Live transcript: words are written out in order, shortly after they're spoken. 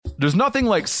There's nothing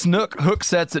like snook hook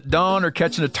sets at dawn or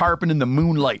catching a tarpon in the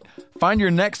moonlight. Find your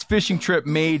next fishing trip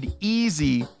made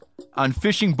easy on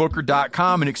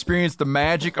fishingbooker.com and experience the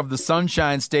magic of the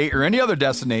Sunshine State or any other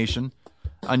destination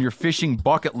on your fishing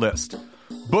bucket list.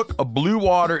 Book a blue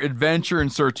water adventure in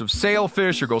search of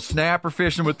sailfish or go snapper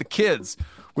fishing with the kids.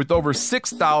 With over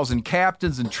 6,000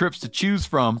 captains and trips to choose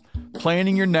from,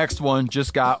 planning your next one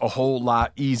just got a whole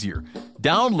lot easier.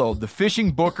 Download the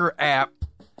Fishing Booker app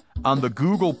on the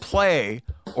Google Play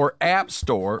or App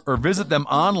Store or visit them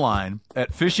online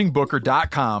at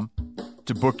fishingbooker.com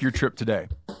to book your trip today.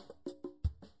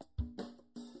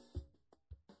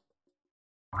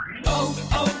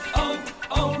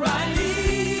 O'Reilly.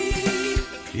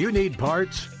 You need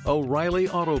parts? O'Reilly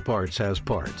Auto Parts has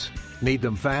parts. Need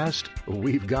them fast?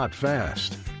 We've got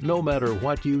fast. No matter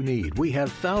what you need, we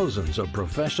have thousands of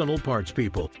professional parts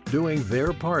people doing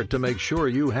their part to make sure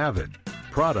you have it.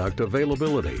 Product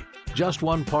availability. Just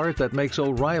one part that makes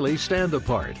O'Reilly stand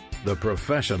apart. The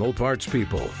professional parts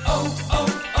people.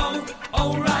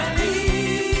 O'Reilly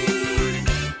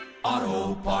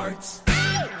Auto Parts.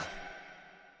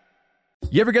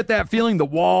 You ever get that feeling the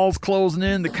walls closing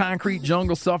in, the concrete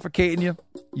jungle suffocating you?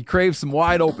 You crave some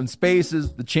wide open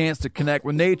spaces, the chance to connect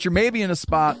with nature, maybe in a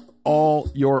spot all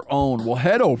your own. Well,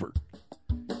 head over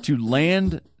to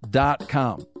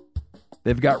land.com.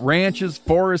 They've got ranches,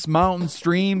 forests, mountains,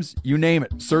 streams, you name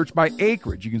it. Search by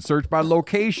acreage. You can search by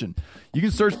location. You can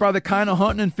search by the kind of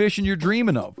hunting and fishing you're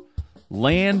dreaming of.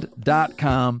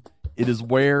 Land.com. It is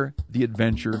where the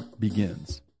adventure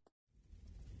begins.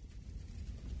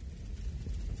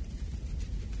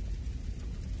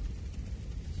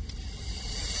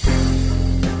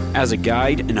 As a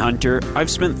guide and hunter,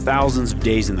 I've spent thousands of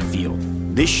days in the field.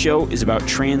 This show is about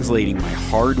translating my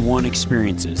hard-won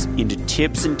experiences into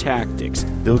tips and tactics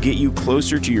that'll get you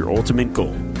closer to your ultimate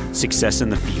goal, success in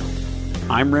the field.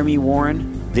 I'm Remy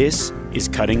Warren. This is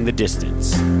Cutting the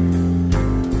Distance.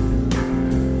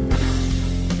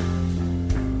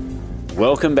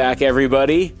 Welcome back,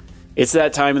 everybody. It's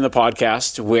that time in the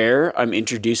podcast where I'm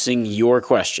introducing your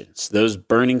questions, those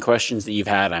burning questions that you've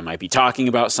had. I might be talking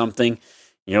about something.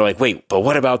 You're like, wait, but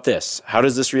what about this? How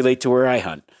does this relate to where I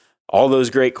hunt? All those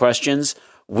great questions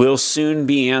will soon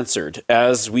be answered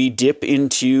as we dip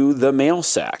into the mail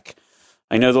sack.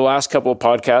 I know the last couple of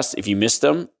podcasts, if you missed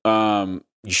them,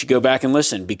 you should go back and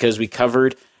listen because we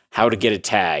covered how to get a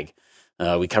tag.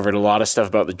 We covered a lot of stuff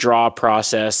about the draw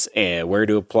process and where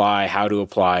to apply, how to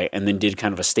apply, and then did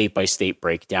kind of a state-by-state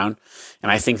breakdown.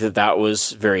 And I think that that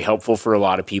was very helpful for a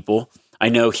lot of people. I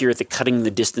know here at the Cutting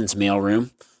the Distance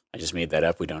mailroom, I just made that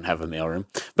up. We don't have a mailroom.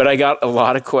 But I got a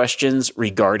lot of questions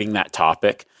regarding that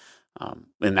topic. And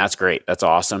that's great. That's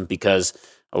awesome because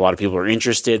a lot of people are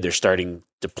interested. They're starting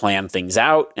to plan things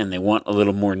out and they want a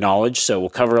little more knowledge. So we'll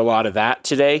cover a lot of that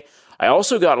today. I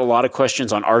also got a lot of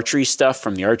questions on archery stuff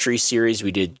from the archery series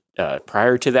we did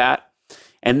prior to that.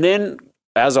 And then,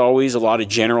 as always, a lot of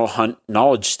general hunt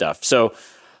knowledge stuff. So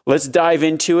let's dive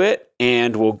into it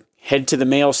and we'll head to the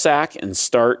mail sack and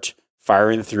start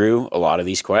firing through a lot of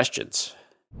these questions.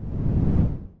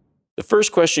 The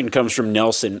first question comes from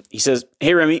Nelson. He says,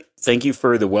 "Hey Remy, thank you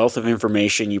for the wealth of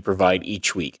information you provide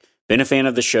each week. Been a fan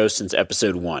of the show since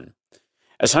episode 1.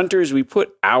 As hunters, we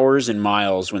put hours and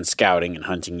miles when scouting and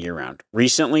hunting year-round.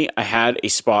 Recently, I had a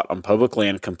spot on public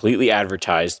land completely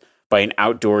advertised by an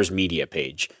outdoors media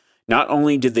page. Not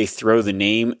only did they throw the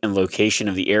name and location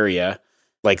of the area,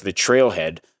 like the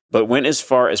trailhead, but went as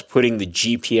far as putting the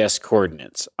GPS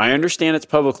coordinates. I understand it's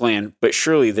public land, but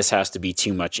surely this has to be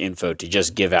too much info to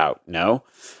just give out, no?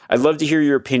 I'd love to hear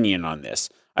your opinion on this.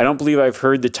 I don't believe I've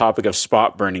heard the topic of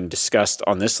spot burning discussed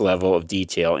on this level of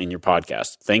detail in your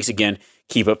podcast. Thanks again.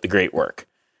 Keep up the great work."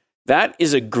 That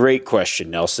is a great question,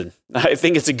 Nelson. I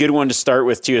think it's a good one to start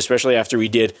with, too, especially after we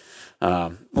did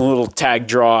a little tag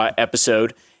draw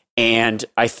episode. And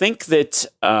I think that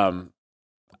I'm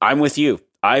with you.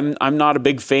 I'm not a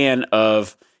big fan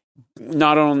of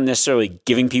not only necessarily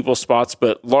giving people spots,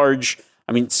 but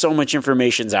so much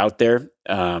information's out there.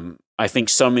 I think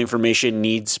some information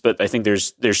needs, but I think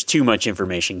there's too much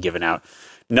information given out.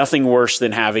 Nothing worse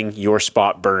than having your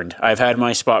spot burned. I've had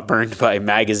my spot burned by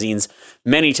magazines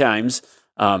many times,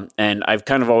 and I've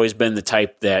kind of always been the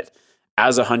type that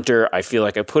as a hunter, I feel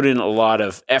like I put in a lot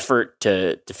of effort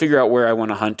to figure out where I want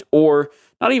to hunt, or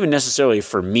not even necessarily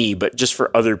for me, but just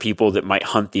for other people that might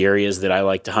hunt the areas that I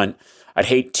like to hunt. I'd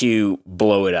hate to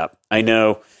blow it up. I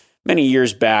know many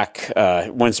years back,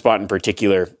 one spot in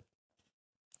particular,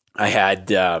 I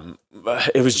had,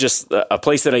 it was just a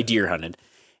place that I deer hunted,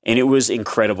 and it was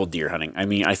incredible deer hunting. I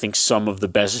mean, I think some of the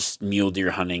best mule deer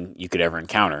hunting you could ever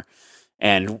encounter.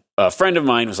 And a friend of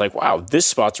mine was like, wow, this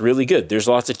spot's really good. There's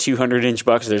lots of 200-inch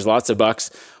bucks. There's lots of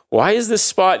bucks. Why is this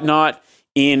spot not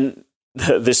in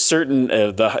this certain,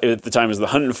 at the time it was the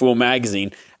Huntin' Fool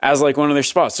magazine, as like one of their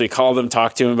spots? So he called them,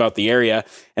 talked to him about the area.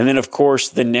 And then, of course,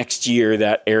 the next year,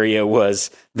 that area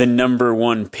was the number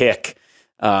one pick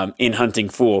in Hunting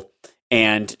Fool.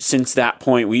 And since that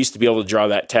point, we used to be able to draw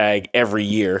that tag every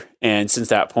year. And since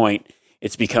that point,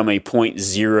 it's become a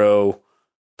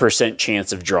 0.0%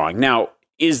 chance of drawing. Now,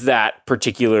 is that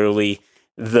particularly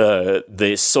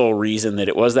the sole reason that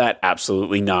it was that?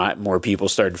 Absolutely not. More people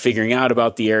started figuring out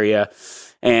about the area,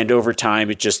 and over time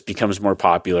it just becomes more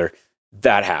popular.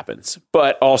 That happens.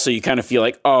 But also you kind of feel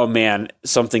like, oh man,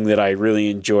 something that I really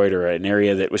enjoyed or an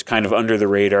area that was kind of under the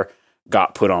radar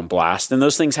got put on blast. And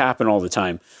those things happen all the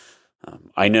time.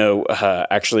 I know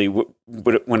actually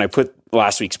when I put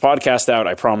last week's podcast out,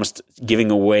 I promised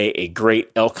giving away a great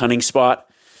elk hunting spot.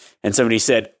 And somebody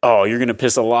said, oh, you're going to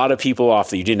piss a lot of people off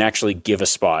that you didn't actually give a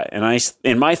spot.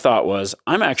 And my thought was,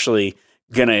 I'm actually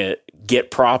going to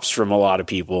get props from a lot of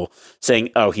people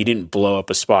saying, oh, he didn't blow up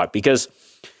a spot. Because,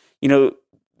 you know,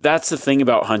 that's the thing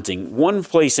about hunting. One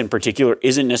place in particular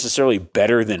isn't necessarily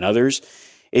better than others.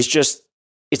 It's just,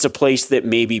 it's a place that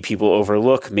maybe people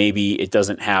overlook. Maybe it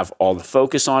doesn't have all the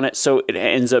focus on it. So it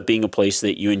ends up being a place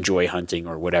that you enjoy hunting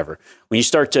or whatever. When you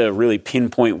start to really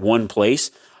pinpoint one place,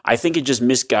 I think it just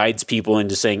misguides people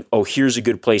into saying, oh, here's a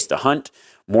good place to hunt.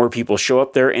 More people show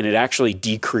up there, and it actually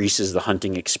decreases the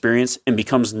hunting experience and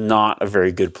becomes not a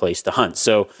very good place to hunt.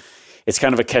 So it's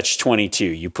kind of a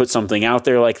catch-22. You put something out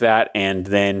there like that, and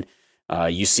then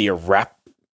you see a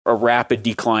rapid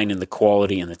decline in the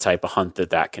quality and the type of hunt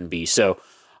that can be. So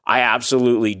I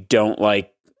absolutely don't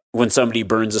like when somebody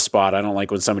burns a spot. I don't like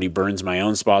when somebody burns my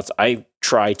own spots. I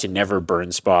try to never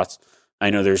burn spots. I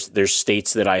know there's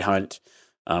states that I hunt,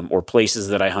 or places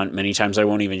that I hunt. Many times I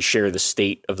won't even share the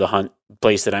state of the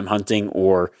place that I'm hunting,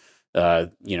 or I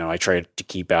try to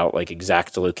keep out like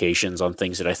exact locations on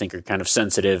things that I think are kind of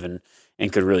sensitive and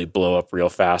could really blow up real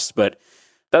fast. But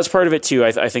that's part of it too.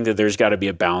 I think that there's got to be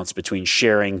a balance between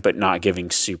sharing but not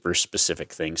giving super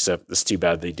specific things. So it's too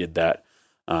bad they did that.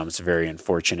 It's very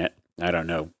unfortunate. I don't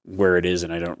know where it is,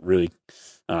 and I don't really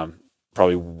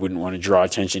probably wouldn't want to draw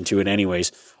attention to it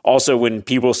anyways. Also, when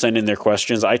people send in their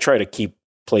questions, I try to keep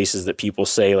places that people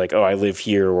say like, oh, I live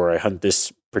here or I hunt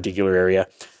this particular area.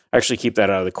 I actually keep that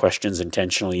out of the questions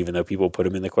intentionally, even though people put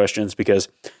them in the questions, because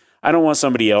I don't want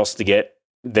somebody else to get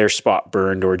their spot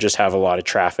burned or just have a lot of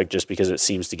traffic just because it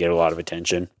seems to get a lot of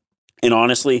attention. And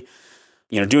honestly,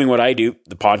 doing what I do,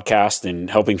 the podcast and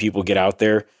helping people get out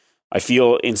there, I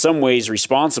feel in some ways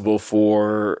responsible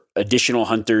for additional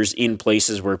hunters in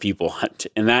places where people hunt.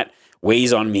 And that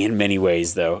weighs on me in many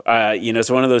ways, though.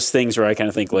 It's one of those things where I kind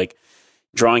of think like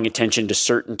drawing attention to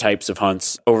certain types of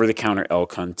hunts, over-the-counter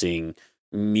elk hunting,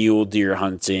 mule deer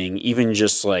hunting, even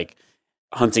just like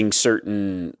hunting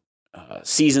certain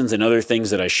seasons and other things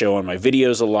that I show on my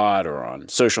videos a lot or on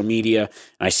social media.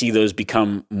 And I see those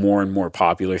become more and more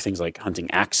popular. Things like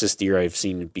hunting axis deer I've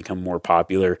seen become more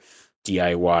popular.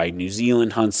 DIY New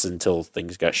Zealand hunts until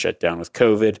things got shut down with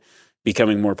COVID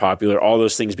becoming more popular. All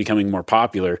those things becoming more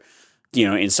popular,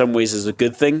 in some ways is a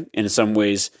good thing, and in some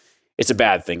ways it's a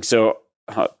bad thing. So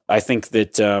I think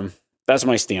that that's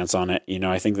my stance on it.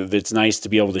 I think that it's nice to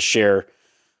be able to share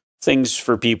things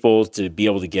for people to be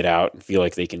able to get out and feel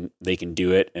like they can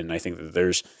do it. And I think that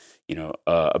there's,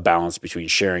 a balance between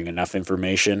sharing enough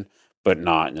information, but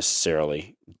not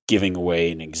necessarily giving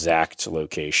away an exact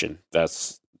location.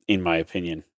 That's, in my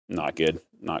opinion, not good,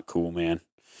 not cool, man.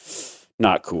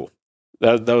 Not cool.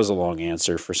 That was a long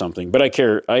answer for something, but I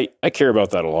care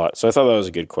about that a lot. So I thought that was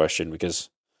a good question because,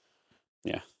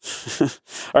 yeah.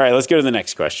 All right, let's go to the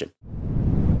next question.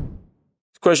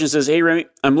 This question says, hey, Remy,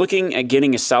 I'm looking at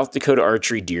getting a South Dakota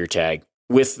archery deer tag.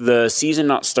 With the season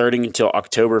not starting until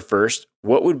October 1st,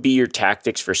 what would be your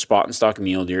tactics for spot and stock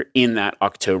mule deer in that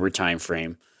October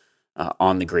timeframe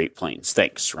on the Great Plains?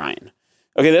 Thanks, Ryan.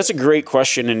 Okay, that's a great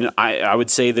question, and I would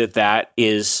say that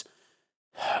is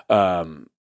a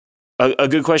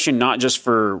good question, not just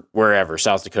for wherever,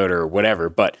 South Dakota or whatever,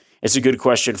 but it's a good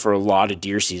question for a lot of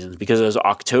deer seasons because those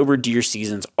October deer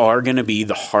seasons are going to be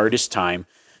the hardest time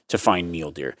to find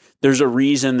mule deer. There's a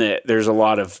reason that there's a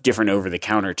lot of different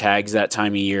over-the-counter tags that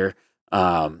time of year,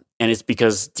 and it's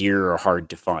because deer are hard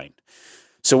to find.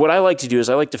 So what I like to do is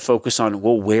I like to focus on,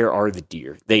 well, where are the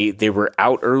deer? They were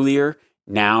out earlier.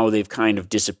 Now they've kind of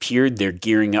disappeared. They're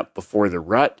gearing up before the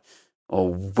rut.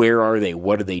 Oh, where are they?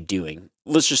 What are they doing?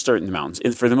 Let's just start in the mountains.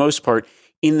 And for the most part,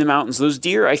 in the mountains, those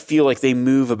deer, I feel like they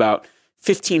move about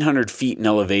 1,500 feet in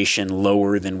elevation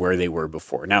lower than where they were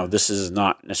before. Now, this is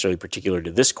not necessarily particular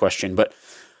to this question, but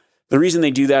the reason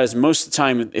they do that is most of the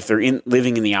time, if they're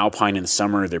living in the alpine in the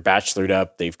summer, they're bachelored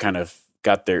up, they've kind of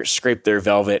scraped their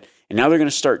velvet, and now they're going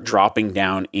to start dropping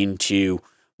down into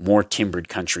more timbered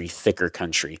country, thicker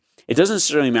country. It doesn't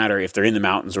necessarily matter if they're in the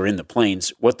mountains or in the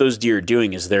plains. What those deer are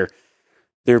doing is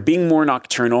they're being more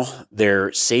nocturnal,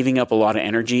 they're saving up a lot of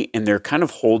energy, and they're kind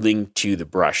of holding to the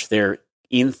brush. They're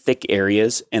in thick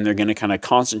areas, and they're going to kind of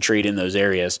concentrate in those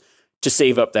areas to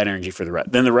save up that energy for the rut.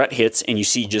 Then the rut hits, and you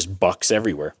see just bucks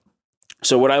everywhere.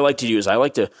 So what I like to do is I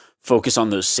like to focus on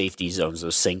those safety zones,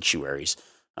 those sanctuaries.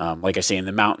 Like I say, in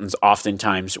the mountains,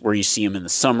 oftentimes where you see them in the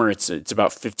summer, it's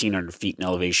about 1,500 feet in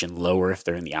elevation lower if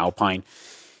they're in the alpine.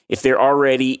 If they're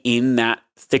already in that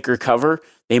thicker cover,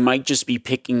 they might just be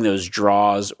picking those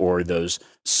draws or those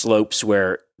slopes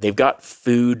where they've got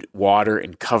food, water,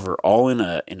 and cover all in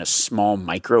a small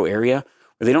micro area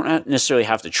where they don't necessarily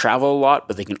have to travel a lot,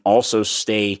 but they can also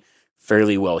stay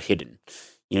fairly well hidden.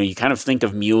 You know, you kind of think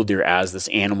of mule deer as this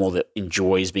animal that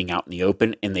enjoys being out in the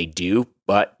open, and they do,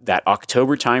 but that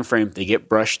October timeframe, they get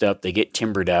brushed up, they get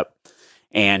timbered up,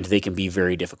 and they can be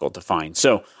very difficult to find.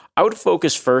 So I would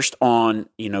focus first on,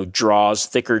 draws,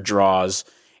 thicker draws,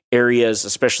 areas,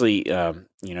 especially,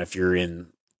 if you're in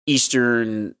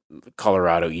eastern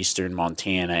Colorado, eastern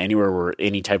Montana, anywhere where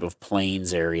any type of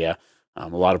plains area, a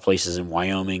lot of places in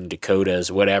Wyoming, Dakotas,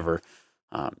 whatever,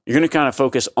 you're going to kind of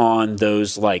focus on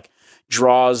those like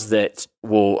draws that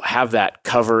will have that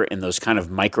cover and those kind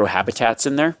of micro habitats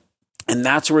in there. And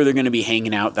that's where they're going to be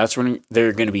hanging out. That's when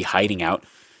they're going to be hiding out.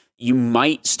 You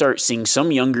might start seeing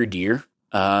some younger deer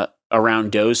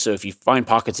around does. So if you find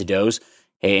pockets of does,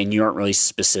 and you aren't really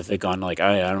specific on like,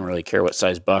 I don't really care what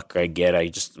size buck I get, I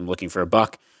just am looking for a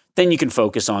buck, then you can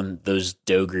focus on those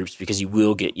doe groups because you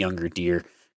will get younger deer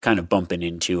kind of bumping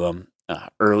into them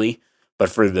early. But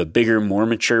for the bigger, more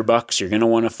mature bucks, you're going to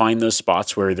want to find those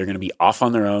spots where they're going to be off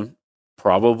on their own,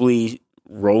 probably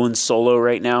rolling solo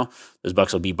right now. Those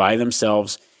bucks will be by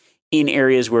themselves in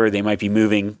areas where they might be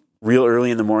moving real early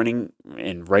in the morning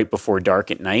and right before dark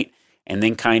at night, and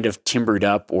then kind of timbered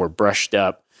up or brushed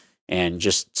up and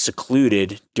just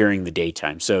secluded during the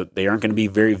daytime. So they aren't going to be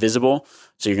very visible.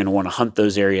 So you're going to want to hunt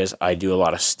those areas. I do a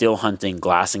lot of still hunting,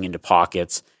 glassing into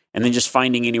pockets, and then just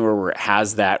finding anywhere where it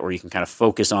has that, where you can kind of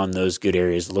focus on those good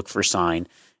areas, look for sign,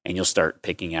 and you'll start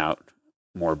picking out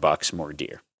more bucks, more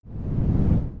deer.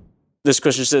 This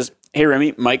question says, "Hey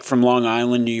Remy, Mike from Long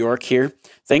Island, New York here.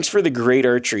 Thanks for the great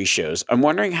archery shows. I'm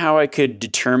wondering how I could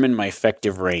determine my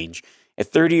effective range. At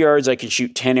 30 yards, I can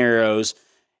shoot 10 arrows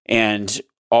and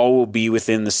all will be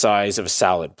within the size of a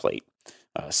salad plate.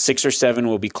 6 or 7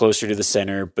 will be closer to the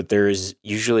center, but there is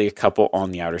usually a couple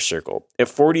on the outer circle. At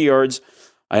 40 yards,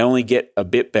 I only get a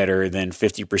bit better than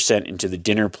 50% into the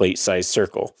dinner plate size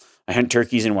circle. I hunt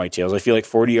turkeys and whitetails. I feel like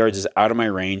 40 yards is out of my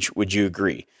range. Would you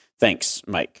agree? Thanks,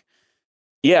 Mike."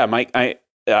 Yeah, Mike,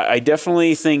 I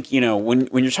definitely think, when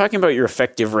you're talking about your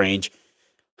effective range,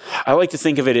 I like to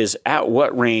think of it as at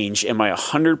what range am I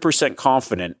 100%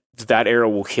 confident that arrow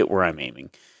will hit where I'm aiming.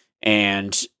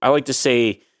 And I like to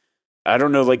say, I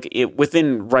don't know, like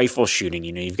within rifle shooting,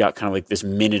 you've got kind of like this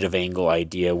minute of angle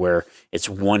idea where it's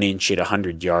 1 inch at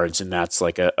 100 yards, and that's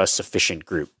like a sufficient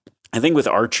group. I think with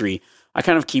archery, I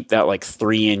kind of keep that like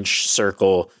 3-inch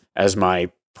circle as my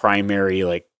primary,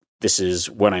 like this is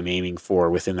what I'm aiming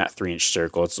for within that 3-inch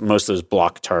circle. It's most of those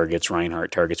block targets,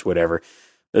 Reinhardt targets, whatever.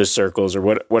 Those circles are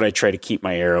what I try to keep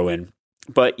my arrow in.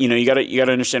 But you got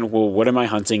to understand, well, what am I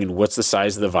hunting and what's the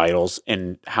size of the vitals,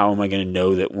 and how am I going to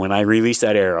know that when I release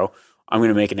that arrow, I'm going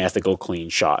to make an ethical, clean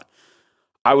shot?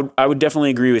 I would definitely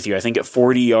agree with you. I think at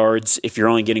 40 yards, if you're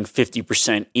only getting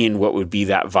 50% in what would be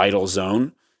that vital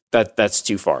zone, that's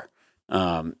too far.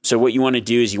 So what you want to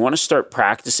do is you want to start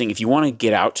practicing. If you want to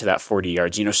get out to that 40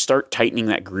 yards, start tightening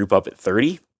that group up at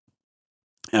 30,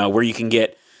 where you can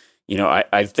get,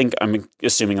 I think I'm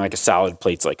assuming like a salad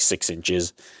plate's like 6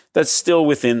 inches. That's still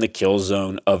within the kill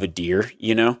zone of a deer,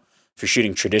 If you're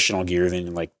shooting traditional gear,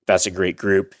 then like that's a great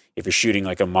group. If you're shooting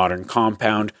like a modern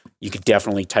compound, you could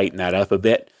definitely tighten that up a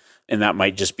bit. And that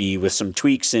might just be with some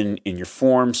tweaks in your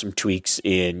form, some tweaks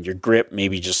in your grip,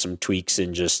 maybe just some tweaks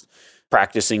in just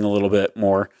practicing a little bit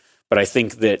more. But I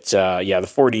think that, the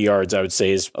 40 yards, I would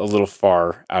say, is a little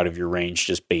far out of your range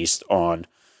just based on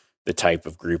the type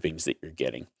of groupings that you're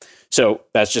getting. So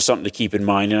that's just something to keep in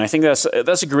mind. And I think that's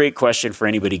a great question for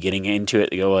anybody getting into it.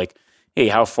 They go like, hey,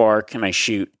 how far can I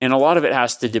shoot? And a lot of it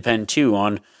has to depend too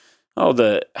on,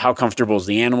 how comfortable is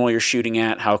the animal you're shooting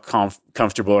at? How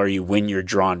comfortable are you when you're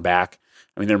drawn back?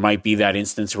 I mean, there might be that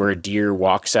instance where a deer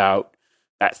walks out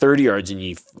at 30 yards and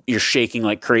you're shaking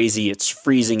like crazy, it's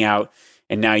freezing out,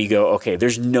 and now you go, okay,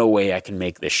 there's no way I can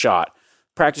make this shot.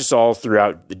 Practice all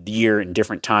throughout the year in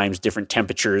different times, different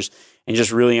temperatures, and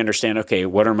just really understand, okay,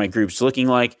 what are my groups looking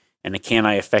like, and can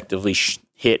I effectively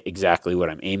hit exactly what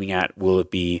I'm aiming at? Will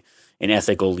it be an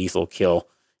ethical, lethal kill?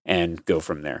 And go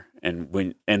from there.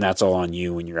 And that's all on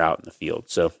you when you're out in the field.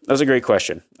 So that was a great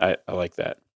question. I like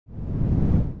that.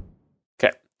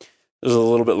 Okay. This is a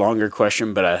little bit longer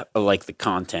question, but I like the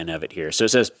content of it here. So it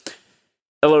says,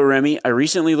 hello, Remy. I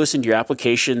recently listened to your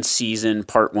application season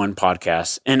part 1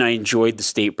 podcast, and I enjoyed the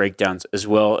state breakdowns as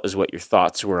well as what your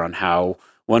thoughts were on how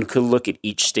one could look at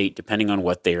each state depending on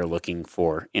what they are looking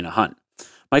for in a hunt.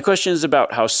 My question is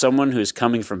about how someone who is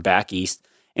coming from back east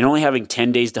and only having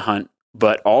 10 days to hunt,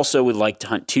 but also would like to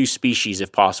hunt 2 species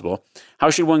if possible, how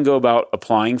should one go about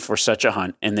applying for such a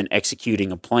hunt and then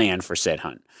executing a plan for said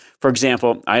hunt? For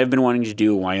example, I have been wanting to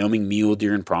do a Wyoming mule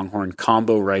deer and pronghorn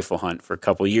combo rifle hunt for a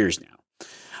couple years now.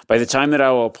 By the time that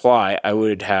I will apply, I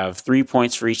would have 3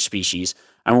 points for each species.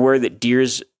 I'm aware that deer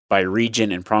is by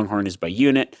region and pronghorn is by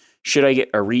unit. Should I get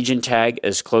a region tag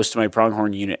as close to my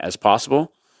pronghorn unit as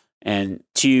possible? And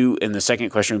 2, and the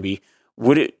second question would be,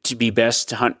 would it be best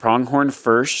to hunt pronghorn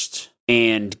first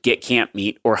and get camp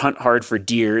meat, or hunt hard for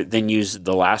deer, then use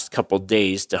the last couple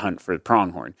days to hunt for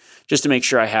pronghorn, just to make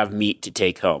sure I have meat to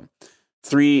take home?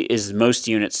 3 is most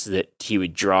units that he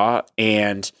would draw,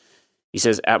 and he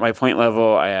says, at my point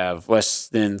level, I have less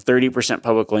than 30%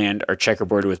 public land or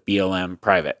checkerboard with BLM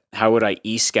private. How would I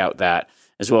e-scout that,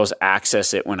 as well as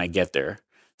access it when I get there?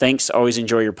 Thanks. Always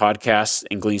enjoy your podcasts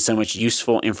and glean so much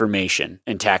useful information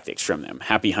and tactics from them.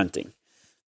 Happy hunting.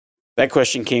 That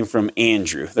question came from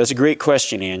Andrew. That's a great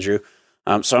question, Andrew.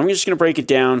 So I'm just going to break it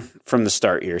down from the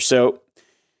start here. So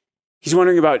he's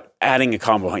wondering about adding a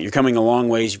combo hunt. You're coming a long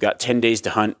ways. You've got 10 days to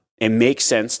hunt. It makes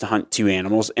sense to hunt 2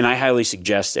 animals, and I highly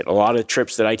suggest it. A lot of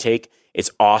trips that I take, it's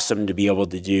awesome to be able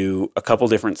to do a couple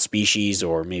different species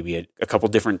or maybe a couple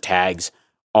different tags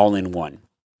all in one.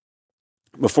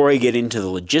 Before I get into the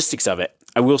logistics of it,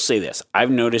 I will say this. I've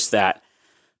noticed that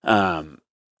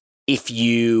if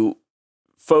you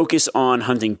focus on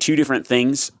hunting 2 different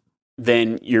things,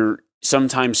 then you're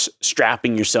sometimes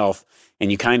strapping yourself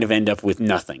and you kind of end up with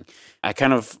nothing.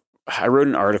 I wrote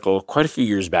an article quite a few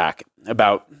years back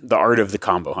about the art of the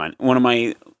combo hunt. One of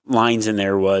my lines in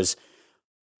there was,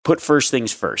 put first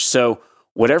things first. So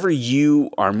whatever you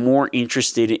are more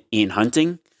interested in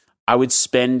hunting, I would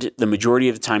spend the majority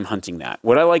of the time hunting that.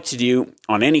 What I like to do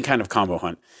on any kind of combo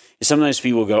hunt is sometimes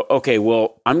people go, okay,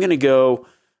 well, I'm going to go,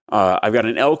 I've got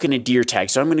an elk and a deer tag,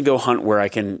 so I'm going to go hunt where I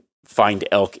can find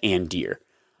elk and deer.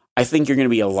 I think you're going to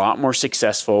be a lot more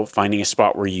successful finding a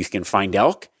spot where you can find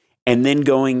elk and then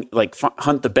going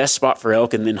hunt the best spot for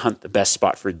elk and then hunt the best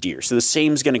spot for deer. So the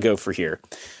same is going to go for here.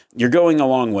 You're going a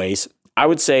long ways. I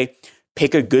would say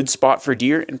pick a good spot for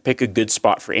deer and pick a good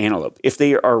spot for antelope. If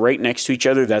they are right next to each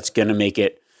other, that's going to make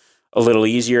it a little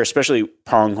easier, especially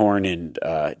pronghorn and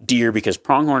deer, because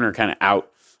pronghorn are kind of out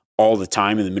all the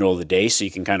time in the middle of the day, so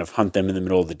you can kind of hunt them in the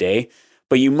middle of the day.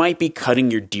 But you might be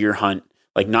cutting your deer hunt,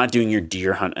 like not doing your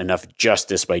deer hunt enough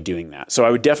justice by doing that. So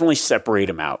I would definitely separate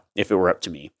them out if it were up to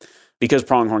me, because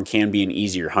pronghorn can be an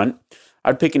easier hunt.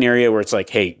 I'd pick an area where it's like,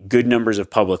 hey, good numbers of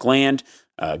public land,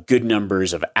 good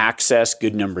numbers of access,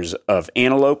 good numbers of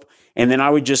antelope. And then I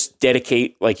would just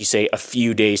dedicate, like you say, a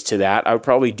few days to that. I would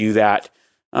probably do that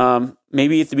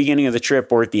maybe at the beginning of the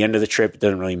trip or at the end of the trip. It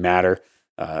doesn't really matter.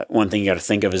 One thing you got to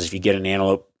think of is if you get an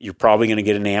antelope, you're probably going to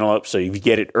get an antelope. So if you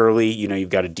get it early, you've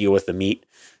got to deal with the meat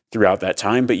throughout that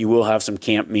time, but you will have some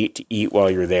camp meat to eat while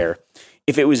you're there.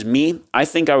 If it was me, I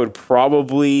think I would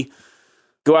probably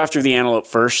go after the antelope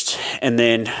first and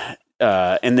then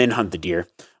hunt the deer,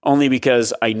 only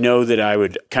because I know that I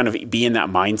would kind of be in that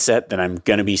mindset that I'm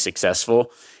going to be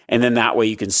successful. And then that way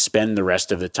you can spend the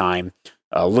rest of the time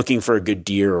looking for a good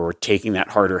deer or taking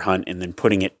that harder hunt and then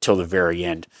putting it till the very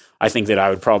end. I think that I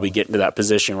would probably get into that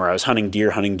position where I was hunting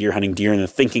deer, and then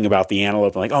thinking about the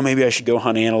antelope, like, oh, maybe I should go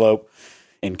hunt antelope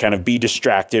and kind of be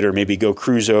distracted, or maybe go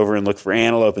cruise over and look for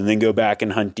antelope and then go back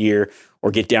and hunt deer,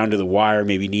 or get down to the wire,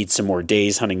 maybe need some more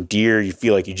days hunting deer. You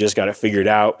feel like you just got it figured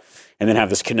out, and then have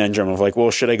this conundrum of like,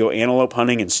 well, should I go antelope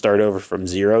hunting and start over from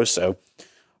zero? So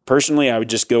personally, I would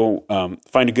just go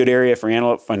find a good area for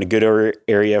antelope, find a good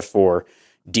area for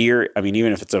deer. I mean,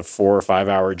 even if it's a 4 or 5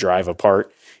 hour drive apart,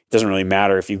 it doesn't really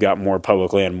matter. If you've got more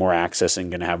public land, more access, and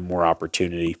going to have more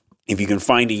opportunity. If you can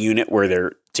find a unit where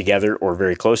they're together or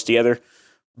very close together,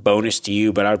 bonus to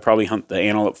you. But I would probably hunt the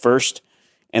antelope first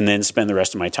and then spend the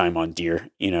rest of my time on deer.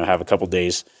 Have a couple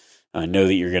days, know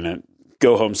that you're going to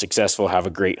go home successful, have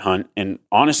a great hunt. And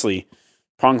honestly,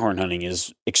 pronghorn hunting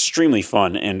is extremely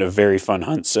fun and a very fun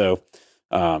hunt. So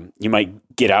you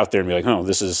might get out there and be like, oh,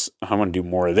 I want to do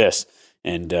more of this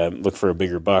and look for a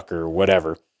bigger buck or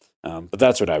whatever. But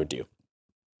that's what I would do.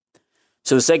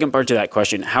 So the second part to that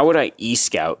question, how would I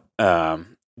e-scout the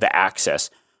access?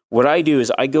 What I do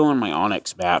is I go on my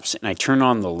onX maps and I turn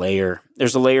on the layer.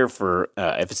 There's a layer for,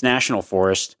 if it's national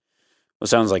forest, well, it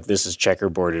sounds like this is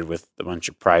checkerboarded with a bunch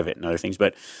of private and other things,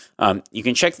 but you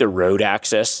can check the road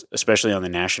access, especially on the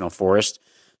national forest.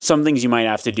 Some things you might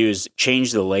have to do is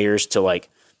change the layers to like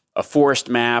a forest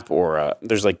map, or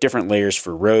there's like different layers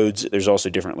for roads. There's also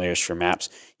different layers for maps.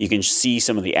 You can see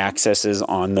some of the accesses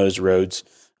on those roads.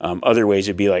 Other ways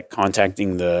would be like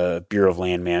contacting the Bureau of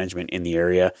Land Management in the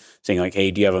area, saying like,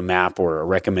 hey, do you have a map or a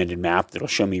recommended map that'll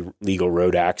show me legal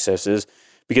road accesses?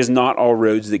 Because not all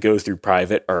roads that go through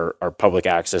private are public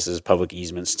accesses, public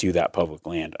easements to that public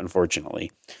land, unfortunately.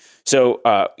 So,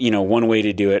 one way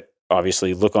to do it,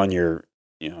 obviously, look on your,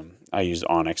 I use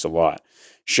onX a lot,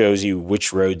 shows you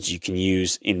which roads you can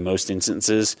use in most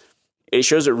instances. It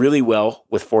shows it really well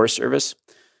with Forest Service,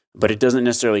 but it doesn't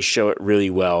necessarily show it really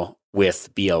well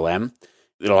with BLM.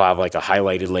 It'll have like a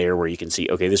highlighted layer where you can see,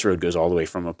 okay, this road goes all the way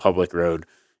from a public road,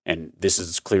 and this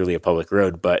is clearly a public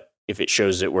road, but if it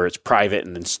shows it where it's private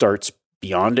and then starts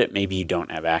beyond it, maybe you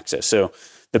don't have access. So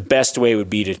the best way would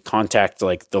be to contact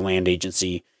like the land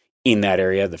agency in that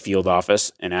area, the field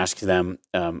office, and ask them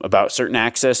about certain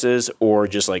accesses, or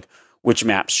just like which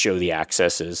maps show the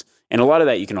accesses. And a lot of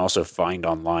that you can also find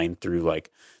online through like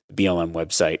the BLM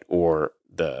website or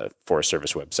the Forest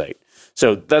Service website.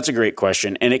 So that's a great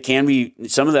question. And it can be,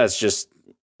 some of that's just,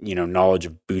 knowledge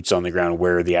of boots on the ground,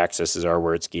 where the accesses are,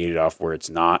 where it's gated off, where it's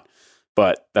not.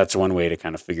 But that's one way to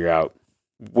kind of figure out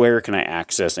where can I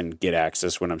access and get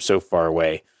access when I'm so far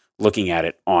away looking at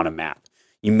it on a map.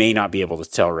 You may not be able to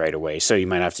tell right away, so you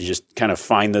might have to just kind of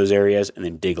find those areas and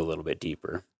then dig a little bit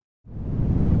deeper.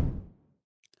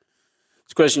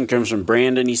 This question comes from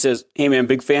Brandon. He says, hey man,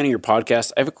 big fan of your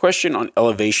podcast. I have a question on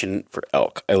elevation for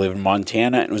elk. I live in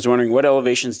Montana and was wondering, what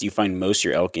elevations do you find most of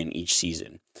your elk in each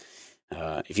season?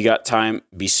 If you got time,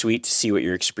 it'd be sweet to see what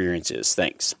your experience is.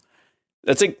 Thanks.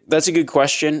 That's a good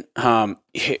question.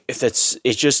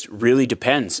 It just really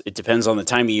depends. It depends on the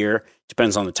time of year,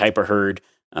 depends on the type of herd,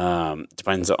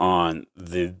 depends on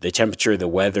the temperature, the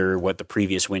weather, what the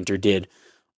previous winter did.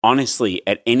 Honestly,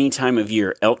 at any time of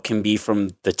year, elk can be from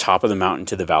the top of the mountain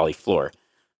to the valley floor.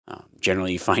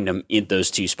 Generally, you find them in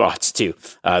those two spots too,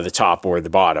 the top or the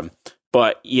bottom.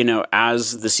 But,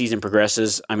 as the season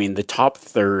progresses, the top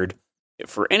third,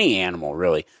 for any animal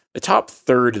really, the top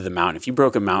third of the mountain, if you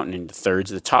broke a mountain into thirds,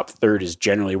 the top third is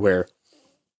generally where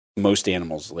most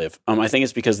animals live. I think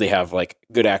it's because they have like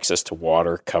good access to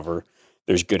water, cover,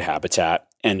 there's good habitat,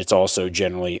 and it's also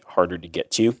generally harder to get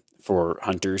to for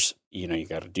hunters. You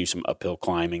got to do some uphill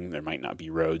climbing. There might not be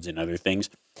roads and other things.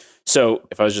 So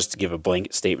if I was just to give a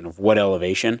blanket statement of what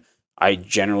elevation, I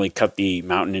generally cut the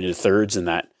mountain into thirds, and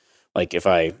that like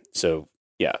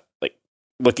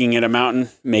looking at a mountain,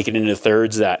 make it into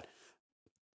thirds, that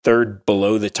third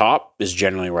below the top is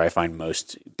generally where I find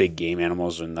most big game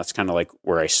animals, and that's kind of like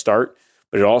where I start.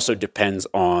 But it also depends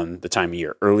on the time of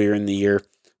year. Earlier in the year,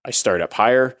 I start up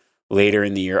higher. Later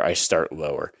in the year, I start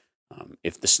lower.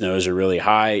 If the snows are really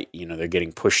high, they're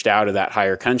getting pushed out of that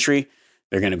higher country,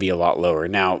 they're going to be a lot lower.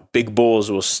 Now, big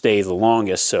bulls will stay the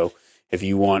longest, so if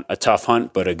you want a tough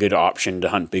hunt but a good option to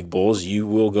hunt big bulls, you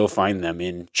will go find them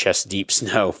in chest-deep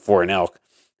snow for an elk.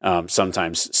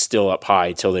 Sometimes still up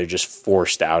high till they're just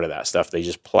forced out of that stuff. They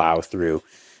just plow through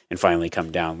and finally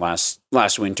come down.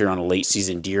 Last winter on a late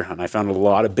season deer hunt, I found a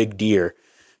lot of big deer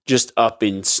just up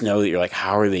in snow that you're like,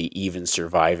 how are they even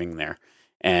surviving there?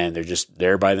 And they're just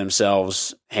there by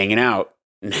themselves, hanging out,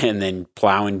 and then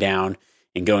plowing down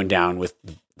and going down with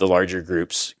the larger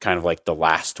groups, kind of like the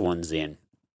last ones in.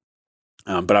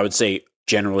 But I would say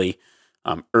generally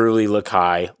early look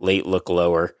high, late look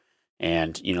lower.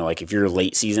 And, like if you're a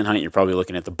late season hunting, you're probably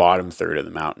looking at the bottom third of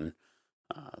the mountain.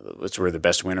 That's where the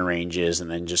best winter range is. And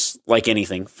then just like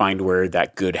anything, find where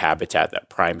that good habitat, that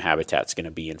prime habitat's going to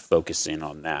be, and focus in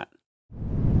on that.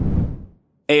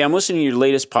 Hey, I'm listening to your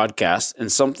latest podcast, and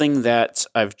something that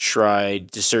I've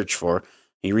tried to search for,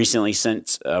 he recently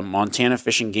sent Montana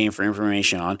Fish and Game for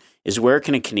information on, is where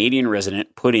can a Canadian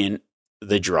resident put in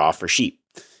the draw for sheep?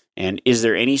 And is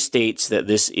there any states that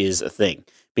this is a thing?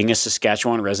 Being a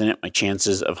Saskatchewan resident, my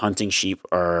chances of hunting sheep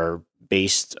are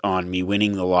based on me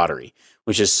winning the lottery,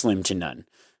 which is slim to none.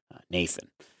 Nathan.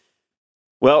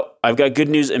 Well, I've got good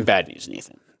news and bad news,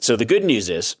 Nathan. So the good news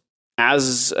is,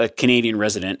 as a Canadian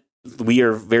resident, we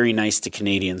are very nice to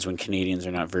Canadians when Canadians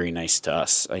are not very nice to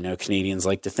us. I know Canadians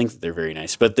like to think that they're very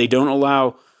nice, but they don't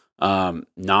allow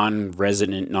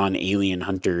non-resident, non-alien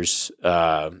hunters.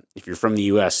 If you're from the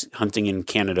U.S., hunting in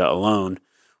Canada alone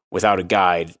without a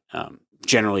guide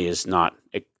generally is not,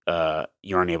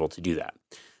 you aren't able to do that.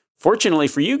 Fortunately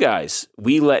for you guys,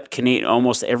 we let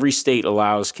almost every state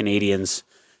allows Canadians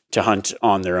to hunt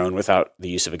on their own without the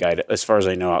use of a guide, as far as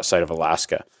I know, outside of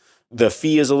Alaska. The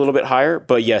fee is a little bit higher,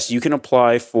 but yes, you can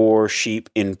apply for sheep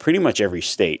in pretty much every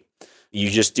state. You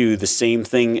just do the same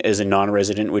thing as a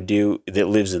non-resident would do that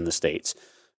lives in the States.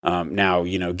 Now,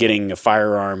 getting a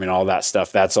firearm and all that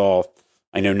stuff, that's all,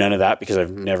 I know none of that because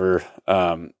I've never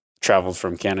traveled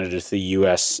from Canada to the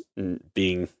U.S.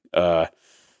 being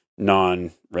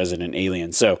non-resident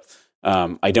alien. So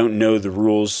I don't know the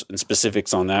rules and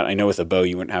specifics on that. I know with a bow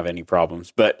you wouldn't have any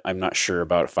problems, but I'm not sure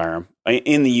about a firearm.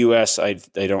 In the U.S., I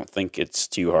don't think it's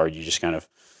too hard. You just kind of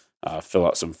fill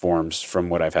out some forms from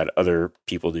what I've had other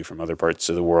people do from other parts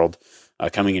of the world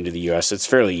coming into the U.S. It's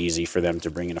fairly easy for them to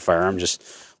bring in a firearm. Just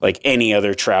like any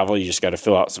other travel, you just got to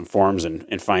fill out some forms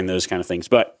and find those kind of things.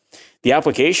 But the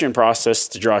application process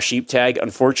to draw a sheep tag,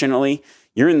 unfortunately,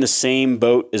 you're in the same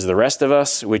boat as the rest of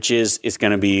us, which is it's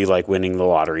going to be like winning the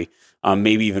lottery.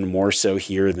 Maybe even more so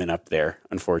here than up there,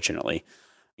 unfortunately.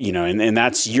 And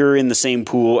that's, you're in the same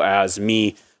pool as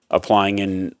me applying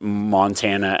in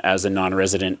Montana as a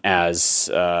non-resident as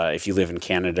if you live in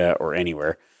Canada or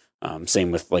anywhere. Same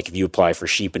with like if you apply for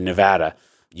sheep in Nevada,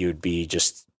 you'd be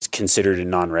just considered a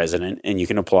non-resident and you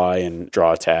can apply and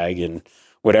draw a tag and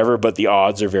whatever, but the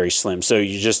odds are very slim. So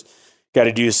you just got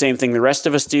to do the same thing the rest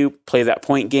of us do, play that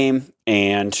point game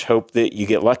and hope that you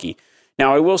get lucky.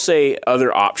 Now, I will say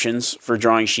other options for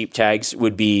drawing sheep tags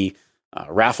would be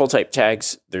raffle type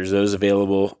tags. There's those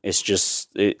available. It's just,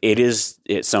 it is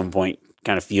at some point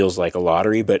kind of feels like a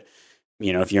lottery, but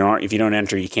if you don't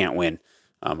enter, you can't win.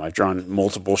 I've drawn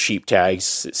multiple sheep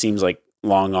tags. It seems like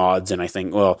long odds. And I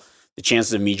think, well, the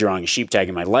chances of me drawing a sheep tag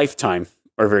in my lifetime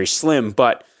are very slim,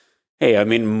 but hey,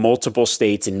 I'm in multiple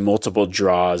states and multiple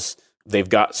draws. They've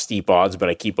got steep odds, but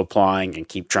I keep applying and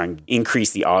keep trying to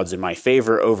increase the odds in my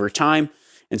favor over time.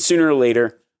 And sooner or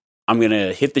later, I'm going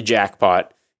to hit the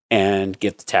jackpot and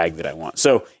get the tag that I want.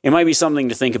 So it might be something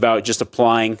to think about, just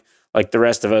applying like the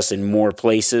rest of us in more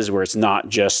places where it's not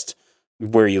just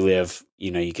where you live.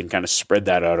 You can kind of spread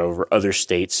that out over other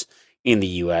states in the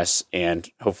U.S. and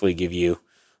hopefully give you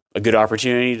a good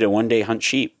opportunity to one day hunt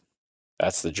sheep.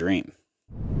 That's the dream.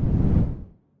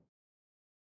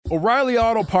 O'Reilly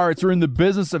Auto Parts are in the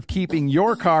business of keeping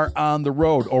your car on the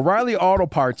road. O'Reilly Auto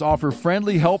Parts offer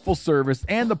friendly, helpful service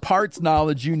and the parts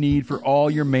knowledge you need for all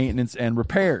your maintenance and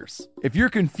repairs. If you're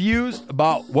confused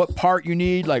about what part you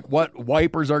need, like what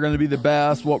wipers are going to be the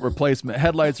best, what replacement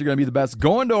headlights are going to be the best,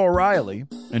 go into O'Reilly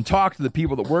and talk to the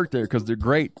people that work there because they're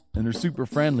great and they're super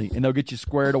friendly and they'll get you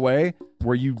squared away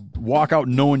where you walk out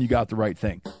knowing you got the right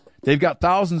thing. They've got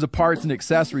thousands of parts and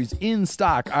accessories in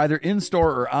stock, either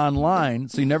in-store or online,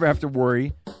 so you never have to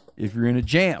worry if you're in a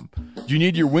jam. Do you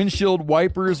need your windshield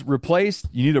wipers replaced?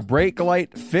 You need a brake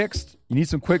light fixed? You need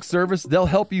some quick service? They'll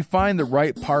help you find the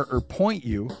right part or point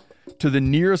you to the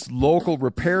nearest local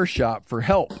repair shop for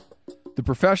help. The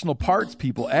professional parts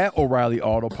people at O'Reilly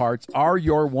Auto Parts are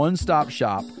your one-stop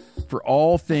shop for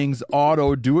all things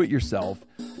auto do-it-yourself,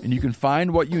 and you can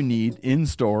find what you need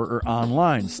in-store or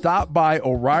online. Stop by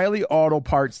O'Reilly Auto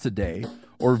Parts today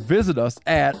or visit us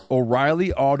at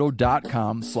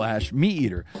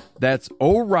O'ReillyAuto.com/MeatEater. That's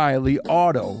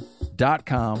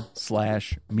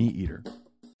O'ReillyAuto.com/MeatEater.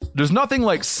 There's nothing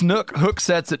like snook hook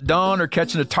sets at dawn or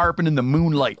catching a tarpon in the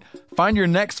moonlight. Find your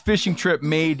next fishing trip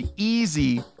made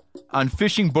easy on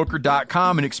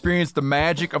fishingbooker.com and experience the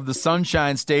magic of the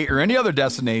Sunshine State or any other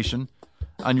destination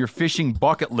on your fishing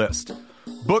bucket list.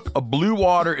 Book a blue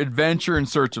water adventure in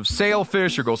search of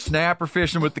sailfish or go snapper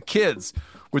fishing with the kids.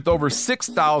 With over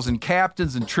 6,000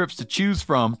 captains and trips to choose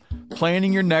from,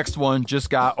 planning your next one just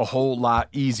got a whole lot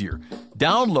easier.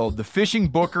 Download the Fishing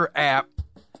Booker app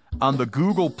on the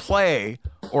Google Play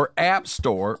or App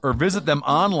Store or visit them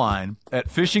online at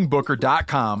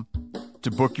fishingbooker.com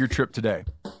to book your trip today.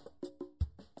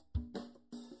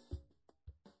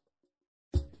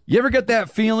 You ever get that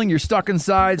feeling you're stuck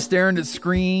inside staring at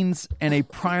screens and a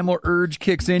primal urge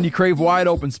kicks in? You crave wide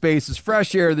open spaces,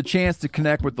 fresh air, the chance to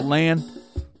connect with the land.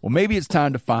 Well, maybe it's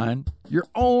time to find your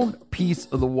own piece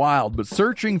of the wild, but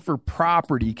searching for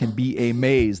property can be a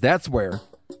maze. That's where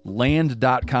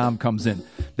Land.com comes in.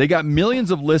 They got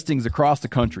millions of listings across the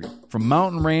country, from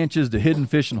mountain ranches to hidden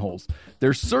fishing holes.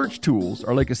 Their search tools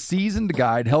are like a seasoned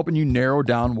guide helping you narrow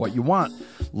down what you want.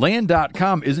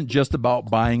 Land.com isn't just about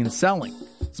buying and selling.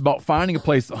 It's about finding a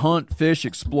place to hunt, fish,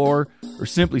 explore, or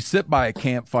simply sit by a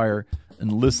campfire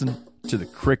and listen to the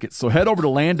crickets. So head over to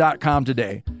land.com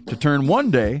today to turn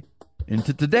one day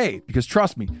into today, because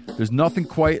trust me, there's nothing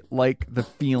quite like the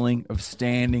feeling of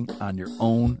standing on your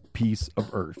own piece of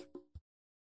earth.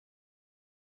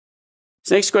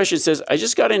 This next question says, I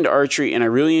just got into archery and I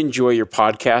really enjoy your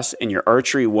podcast and your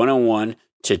archery 101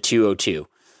 to 202.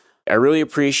 I really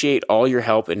appreciate all your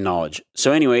help and knowledge.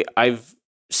 So anyway, I've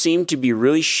seemed to be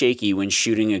really shaky when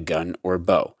shooting a gun or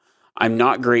bow. I'm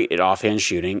not great at offhand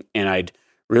shooting, and I'd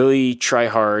really try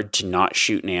hard to not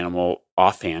shoot an animal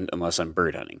offhand unless I'm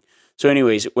bird hunting. So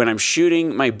anyways, when I'm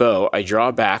shooting my bow, I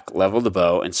draw back, level the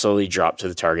bow, and slowly drop to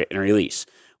the target and release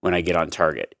when I get on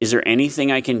target. Is there anything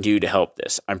I can do to help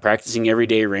this? I'm practicing every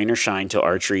day, rain or shine, till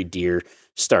archery deer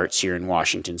starts here in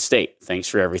Washington State. Thanks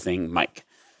for everything, Mike.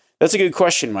 That's a good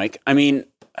question, Mike. I mean,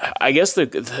 I guess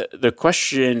the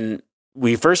question,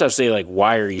 we first have to say, like,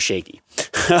 why are you shaky?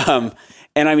 And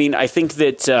I mean, I think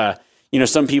that,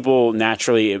 some people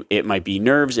naturally, it might be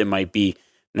nerves, it might be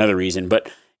another reason.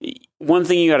 But one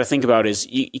thing you got to think about is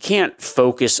you can't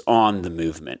focus on the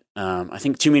movement. I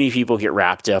think too many people get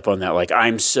wrapped up on that, like,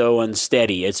 I'm so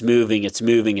unsteady. It's moving, it's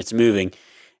moving, it's moving.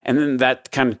 And then that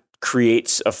kind of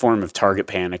creates a form of target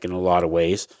panic in a lot of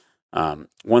ways.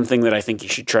 One thing that I think you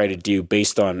should try to do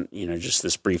based on, just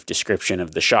this brief description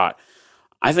of the shot,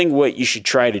 I think what you should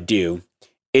try to do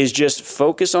is just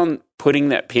focus on putting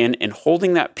that pin and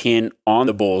holding that pin on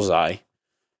the bullseye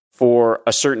for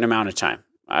a certain amount of time.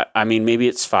 I mean, maybe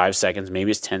it's 5 seconds, maybe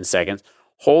it's 10 seconds.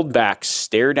 Hold back,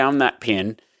 stare down that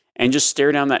pin, and just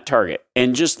stare down that target.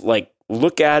 And just like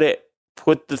look at it,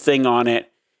 put the thing on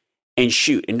it, and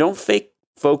shoot. And don't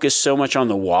focus so much on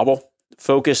the wobble.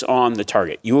 Focus on the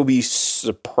target. You will be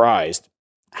surprised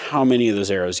how many of those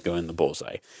arrows go in the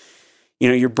bullseye.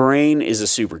 Your brain is a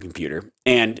supercomputer,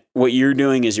 and what you're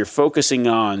doing is you're focusing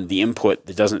on the input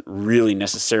that doesn't really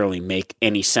necessarily make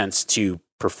any sense to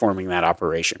performing that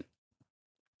operation.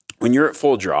 When you're at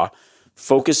full draw,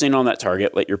 focus in on that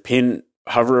target, let your pin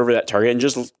hover over that target, and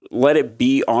just let it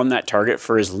be on that target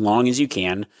for as long as you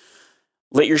can.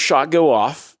 Let your shot go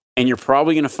off, and you're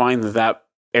probably going to find that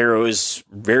arrow is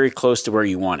very close to where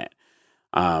you want it.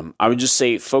 I would just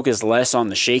say focus less on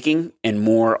the shaking and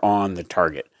more on the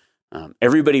target.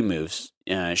 Everybody moves.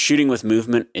 Shooting with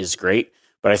movement is great,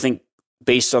 but I think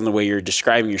based on the way you're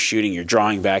describing your shooting, you're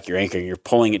drawing back, you're anchoring, you're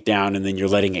pulling it down, and then you're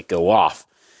letting it go off.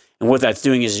 And what that's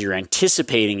doing is you're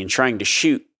anticipating and trying to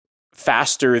shoot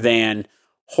faster than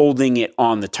holding it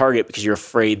on the target because you're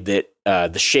afraid that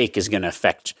the shake is going to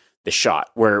affect the shot,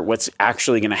 where what's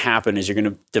actually going to happen is you're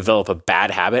going to develop a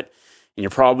bad habit, and you're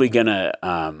probably going to,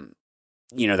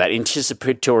 that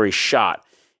anticipatory shot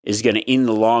is going to, in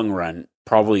the long run,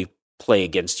 probably play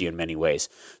against you in many ways.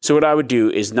 So what I would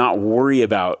do is not worry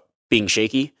about being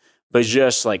shaky, but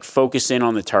just like focus in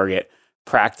on the target,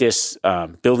 practice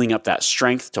building up that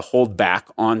strength to hold back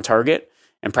on target,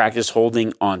 and practice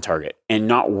holding on target, and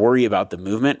not worry about the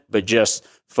movement, but just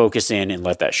focus in and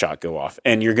let that shot go off.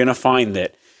 And you're going to find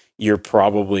that you're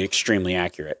probably extremely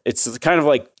accurate. It's kind of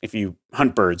like if you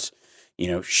hunt birds,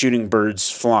 shooting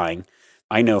birds flying.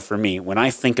 I know for me, when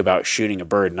I think about shooting a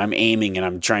bird and I'm aiming and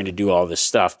I'm trying to do all this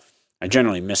stuff, I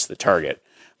generally miss the target.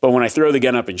 But when I throw the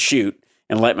gun up and shoot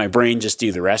and let my brain just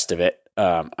do the rest of it,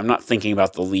 I'm not thinking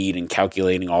about the lead and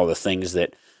calculating all the things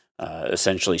that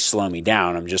essentially slow me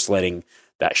down. I'm just letting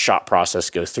that shot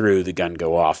process go through, the gun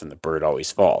go off, and the bird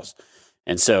always falls.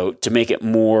 And so to make it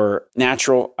more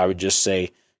natural, I would just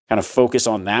say kind of focus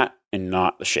on that and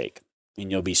not the shake, and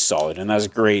you'll be solid. And that's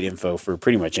great info for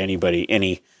pretty much anybody,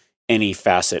 any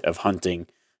facet of hunting,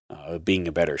 being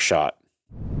a better shot.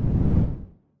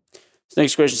 This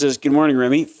next question says, good morning,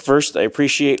 Remy. First, I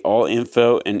appreciate all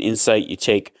info and insight you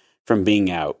take from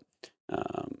being out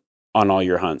on all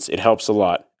your hunts. It helps a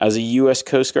lot. As a U.S.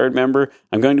 Coast Guard member,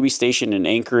 I'm going to be stationed in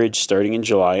Anchorage starting in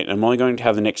July, and I'm only going to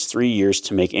have the next 3 years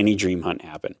to make any dream hunt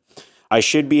happen. I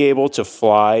should be able to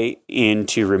fly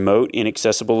into remote,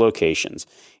 inaccessible locations.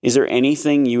 Is there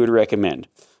anything you would recommend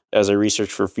as I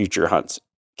research for future hunts?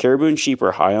 Caribou and sheep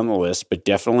are high on the list, but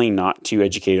definitely not too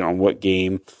educated on what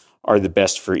game are the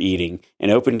best for eating,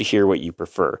 and open to hear what you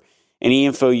prefer. Any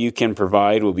info you can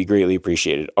provide will be greatly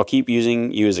appreciated. I'll keep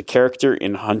using you as a character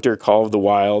in Hunter Call of the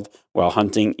Wild while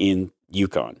hunting in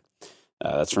Yukon.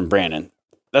 That's from Brandon.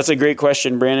 That's a great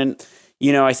question, Brandon.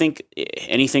 I think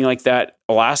anything like that,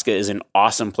 Alaska is an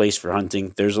awesome place for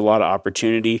hunting. There's a lot of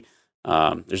opportunity.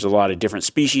 There's a lot of different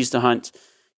species to hunt.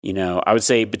 I would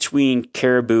say between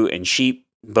caribou and sheep,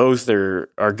 both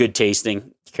are good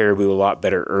tasting. Caribou a lot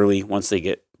better early once they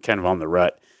get kind of on the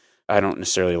rut. I don't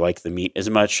necessarily like the meat as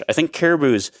much. I think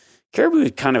caribou is caribou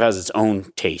kind of has its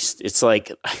own taste. It's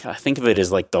like, I think of it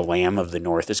as like the lamb of the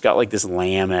north. It's got like this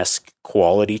lamb-esque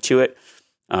quality to it.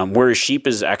 Whereas sheep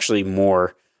is actually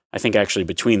more, I think actually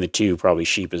between the two, probably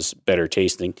sheep is better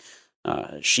tasting.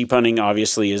 Sheep hunting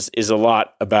obviously is a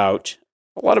lot about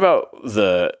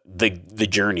the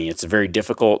journey. It's very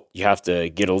difficult. You have to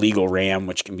get a legal ram,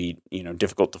 which can be,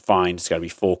 difficult to find. It's got to be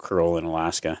full curl in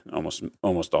Alaska,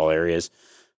 almost all areas.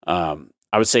 I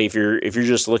would say if you're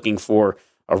just looking for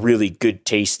a really good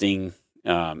tasting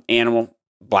animal,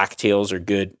 blacktails are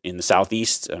good in the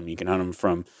southeast. You can hunt them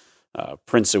from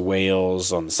Prince of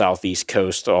Wales on the southeast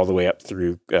coast all the way up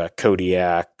through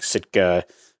Kodiak, Sitka,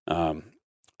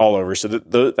 all over. So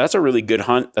that's a really good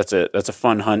hunt. That's a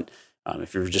fun hunt.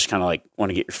 If you're just kind of like want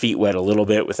to get your feet wet a little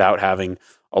bit without having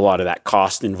a lot of that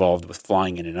cost involved with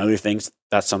flying in and other things,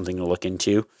 that's something to look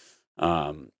into.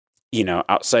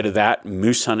 Outside of that,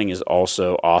 moose hunting is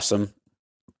also awesome.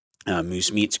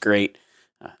 Moose meat's great.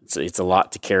 It's a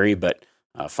lot to carry, but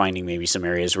finding maybe some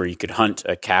areas where you could hunt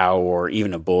a cow or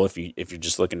even a bull if you're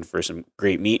just looking for some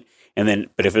great meat.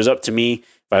 But if it was up to me,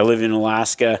 if I live in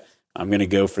Alaska, I'm going to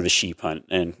go for the sheep hunt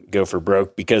and go for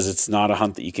broke, because it's not a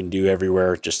hunt that you can do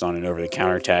everywhere just on an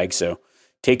over-the-counter tag. So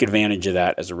take advantage of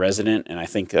that as a resident, and I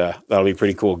think that'll be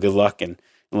pretty cool. Good luck, and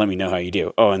let me know how you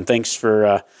do. Oh, and thanks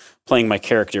for playing my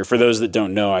character. For those that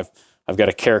don't know, I've got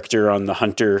a character on the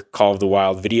Hunter Call of the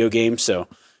Wild video game, so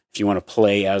if you want to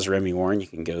play as Remy Warren, you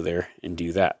can go there and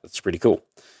do that. That's pretty cool.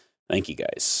 Thank you,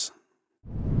 guys.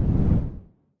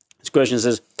 This question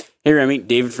says, "Hey, Remy,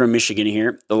 David from Michigan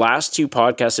here. The last 2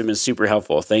 podcasts have been super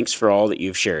helpful. Thanks for all that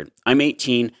you've shared. I'm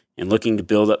 18 and looking to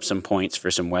build up some points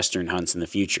for some Western hunts in the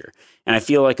future, and I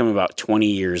feel like I'm about 20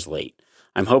 years late.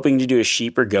 I'm hoping to do a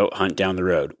sheep or goat hunt down the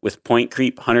road. With point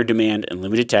creep, hunter demand, and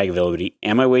limited tag availability,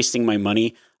 am I wasting my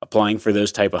money applying for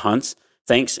those type of hunts?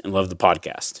 Thanks, and love the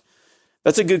podcast."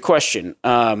 That's a good question.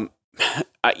 I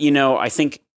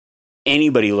think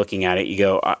anybody looking at it, you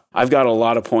go, I've got a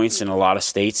lot of points in a lot of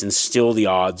states, and still the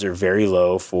odds are very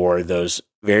low for those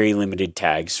very limited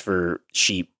tags for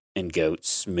sheep and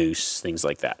goats, moose, things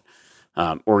like that,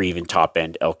 or even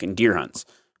top-end elk and deer hunts.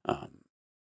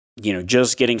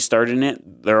 Just getting started in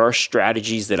it, there are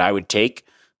strategies that I would take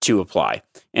to apply.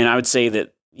 And I would say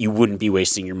that you wouldn't be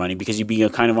wasting your money because you'd be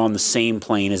kind of on the same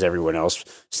plane as everyone else.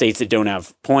 States that don't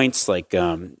have points like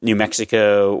New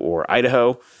Mexico or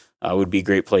Idaho would be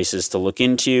great places to look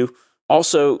into.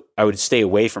 Also, I would stay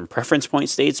away from preference point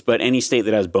states, but any state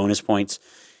that has bonus points,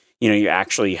 you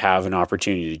actually have an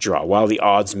opportunity to draw. While the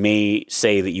odds may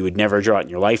say that you would never draw it in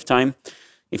your lifetime,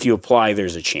 if you apply,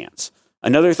 there's a chance.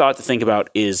 Another thought to think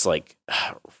about is like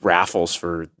raffles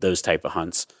for those type of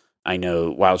hunts. I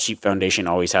know Wild Sheep Foundation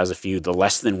always has a few. The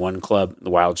Less Than One Club,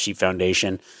 the Wild Sheep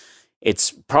Foundation,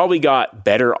 it's probably got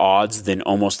better odds than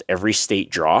almost every state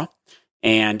draw.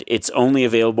 And it's only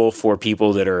available for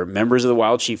people that are members of the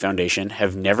Wild Sheep Foundation,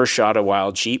 have never shot a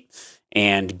wild sheep,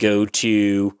 and go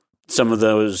to some of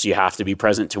those. You have to be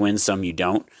present to win, some you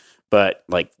don't. But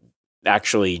like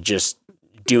actually just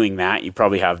doing that, you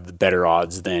probably have the better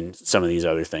odds than some of these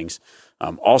other things.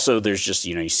 Also, there's just,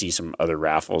 you see some other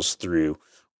raffles through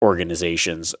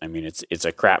organizations. I mean, it's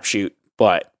a crapshoot,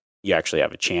 but you actually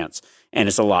have a chance. And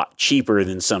it's a lot cheaper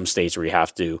than some states where you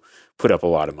have to put up a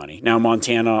lot of money. Now,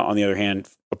 Montana, on the other hand,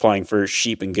 applying for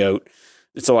sheep and goat,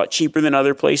 it's a lot cheaper than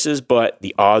other places, but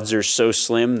the odds are so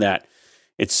slim that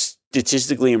it's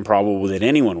statistically improbable that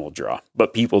anyone will draw.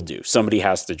 But people do. Somebody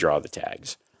has to draw the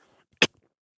tags.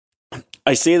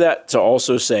 I say that to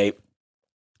also say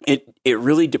it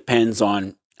really depends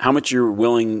on how much you're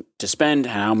willing to spend,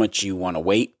 how much you want to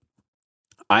wait.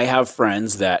 I have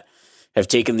friends that have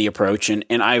taken the approach, and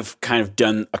I've kind of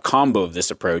done a combo of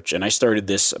this approach, and I started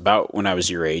this about when I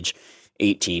was your age,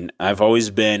 18. I've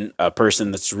always been a person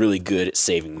that's really good at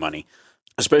saving money,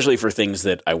 especially for things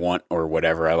that I want or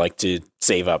whatever. I like to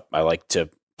save up. I like to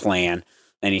plan.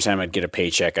 Anytime I'd get a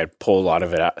paycheck, I'd pull a lot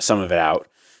of it out, some of it out,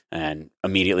 and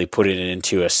immediately put it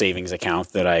into a savings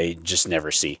account that I just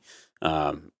never see.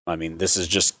 I mean, this is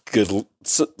just good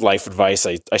life advice.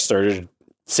 I started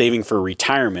saving for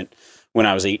retirement when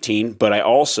I was 18, but I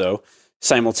also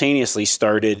simultaneously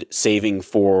started saving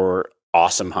for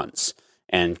awesome hunts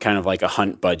and kind of like a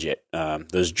hunt budget,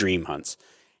 those dream hunts.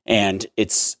 And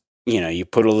it's, you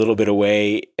put a little bit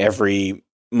away every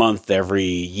month, every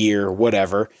year,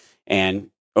 whatever. And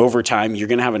over time, you're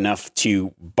going to have enough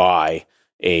to buy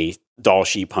a Dall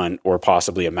sheep hunt or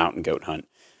possibly a mountain goat hunt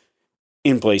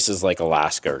in places like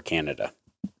Alaska or Canada.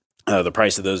 The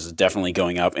price of those is definitely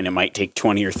going up, and it might take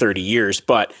 20 or 30 years,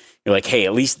 but you're like, hey,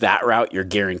 at least that route you're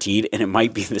guaranteed, and it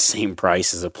might be the same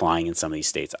price as applying in some of these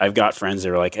states. I've got friends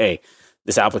that are like, hey,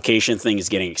 this application thing is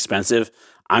getting expensive.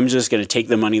 I'm just going to take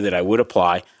the money that I would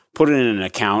apply, put it in an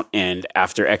account, and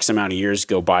after X amount of years,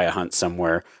 go buy a hunt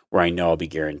somewhere where I know I'll be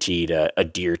guaranteed a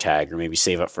deer tag, or maybe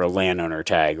save up for a landowner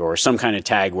tag or some kind of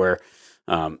tag where,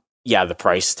 the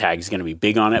price tag is going to be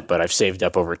big on it, but I've saved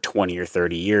up over 20 or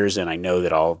 30 years and I know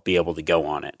that I'll be able to go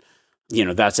on it.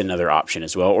 That's another option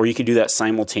as well. Or you could do that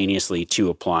simultaneously to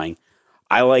applying.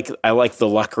 I like the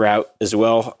luck route as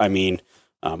well. I mean,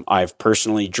 I've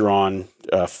personally drawn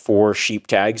 4 sheep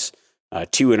tags,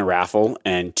 2 in a raffle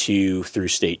and 2 through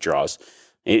state draws.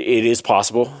 It is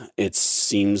possible. It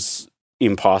seems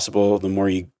impossible. The more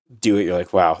you do it, you're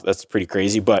like, wow, that's pretty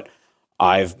crazy. But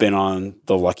I've been on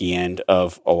the lucky end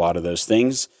of a lot of those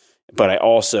things. But I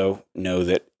also know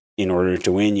that in order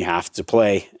to win, you have to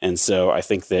play. And so I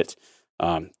think that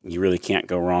you really can't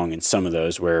go wrong in some of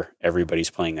those where everybody's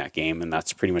playing that game. And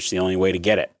that's pretty much the only way to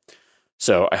get it.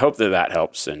 So I hope that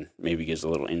helps and maybe gives a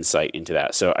little insight into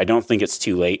that. So I don't think it's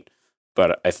too late,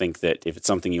 but I think that if it's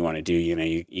something you want to do,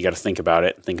 you got to think about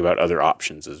it, think about other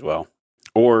options as well.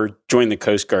 Or join the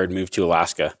Coast Guard, move to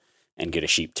Alaska and get a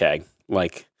sheep tag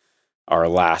like our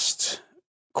last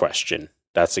question.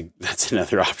 That's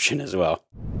another option as well.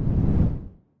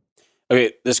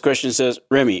 Okay, this question says,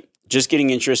 Remy, just getting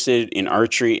interested in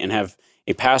archery and have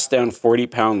a passed down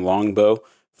 40-pound longbow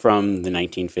from the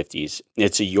 1950s.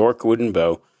 It's a York wooden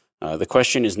bow. The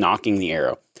question is knocking the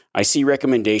arrow. I see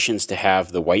recommendations to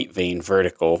have the white vein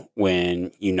vertical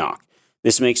when you knock.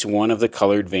 This makes one of the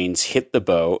colored veins hit the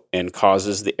bow and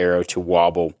causes the arrow to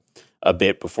wobble a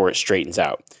bit before it straightens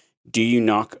out. Do you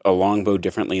knock a longbow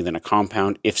differently than a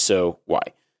compound? If so, why?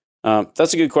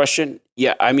 That's a good question.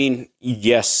 Yeah, I mean,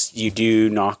 yes, you do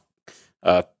knock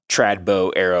a trad bow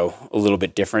arrow a little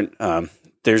bit different.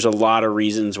 There's a lot of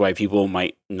reasons why people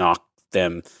might knock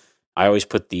them. I always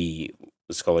put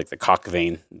what's called like the cock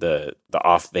vein, the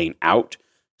off vein out.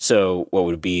 So what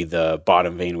would be the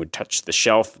bottom vein would touch the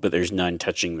shelf, but there's none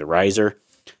touching the riser.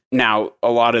 Now,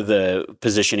 a lot of the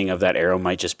positioning of that arrow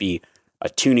might just be a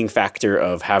tuning factor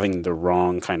of having the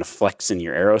wrong kind of flex in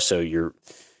your arrow. So your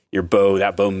bow,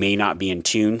 that bow may not be in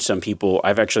tune. Some people,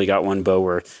 I've actually got one bow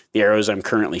where the arrows I'm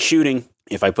currently shooting,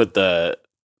 if I put the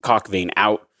cock vein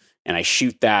out and I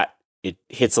shoot that, it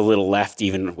hits a little left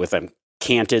even with I'm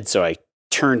canted. So I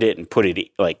turned it and put it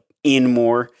like in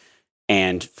more.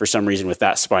 And for some reason with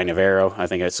that spine of arrow, I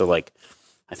think it's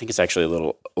actually a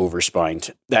little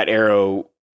overspined. That arrow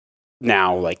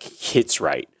now like hits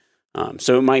right.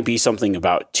 So it might be something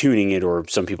about tuning it, or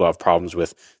some people have problems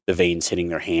with the veins hitting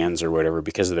their hands or whatever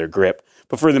because of their grip.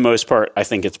 But for the most part, I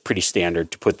think it's pretty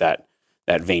standard to put that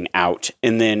vein out.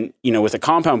 And then, with a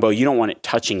compound bow, you don't want it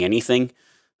touching anything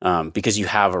because you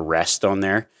have a rest on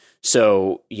there.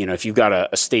 So, if you've got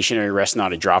a stationary rest,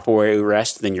 not a drop away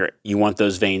rest, then you want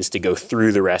those veins to go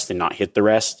through the rest and not hit the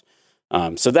rest.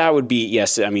 So that would be,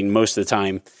 yes, I mean, most of the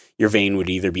time your vein would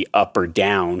either be up or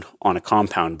down on a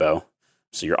compound bow.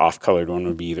 So your off-colored one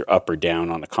would be either up or down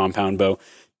on a compound bow,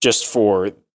 just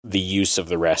for the use of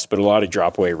the rest. But a lot of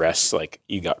drop-away rests, like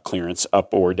you got clearance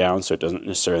up or down, so it doesn't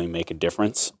necessarily make a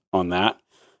difference on that.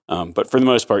 But for the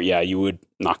most part, yeah, you would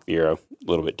knock the arrow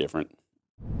a little bit different.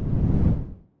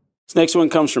 This next one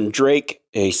comes from Drake.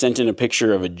 He sent in a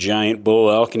picture of a giant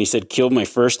bull elk, and he said, killed my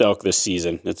first elk this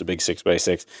season. That's a big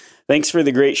 6x6. Thanks for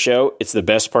the great show. It's the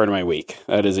best part of my week.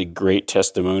 That is a great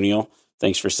testimonial.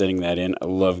 Thanks for sending that in. I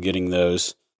love getting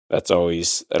those. That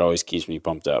always keeps me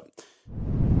pumped up.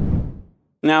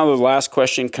 Now the last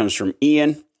question comes from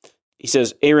Ian. He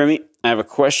says, hey, Remy, I have a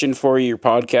question for your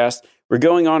podcast. We're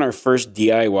going on our first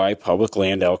DIY public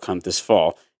land elk hunt this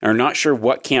fall and are not sure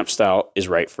what camp style is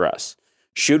right for us.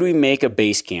 Should we make a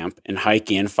base camp and hike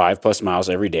in 5+ miles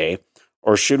every day,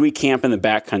 or should we camp in the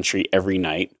backcountry every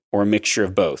night, or a mixture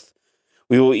of both?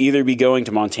 We will either be going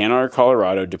to Montana or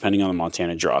Colorado, depending on the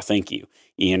Montana draw. Thank you.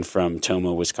 Ian from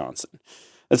Tomah, Wisconsin.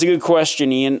 That's a good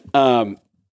question, Ian.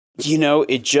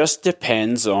 It just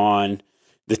depends on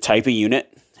the type of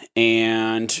unit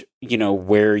and,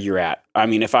 where you're at. I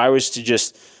mean, if I was to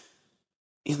just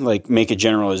make a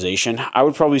generalization, I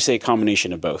would probably say a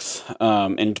combination of both.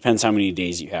 And it depends how many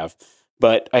days you have.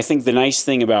 But I think the nice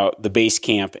thing about the base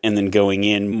camp and then going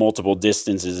in multiple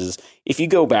distances is if you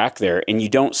go back there and you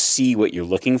don't see what you're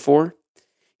looking for,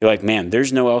 you're like, man,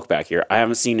 there's no elk back here. I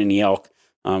haven't seen any elk.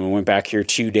 I went back here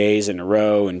 2 days in a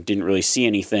row and didn't really see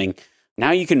anything.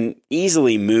 Now you can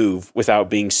easily move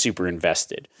without being super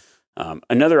invested.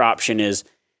 Another option is,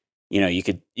 you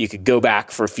could go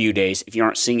back for a few days. If you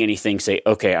aren't seeing anything, say,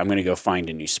 okay, I'm going to go find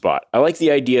a new spot. I like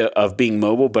the idea of being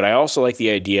mobile, but I also like the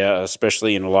idea,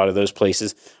 especially in a lot of those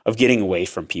places, of getting away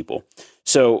from people.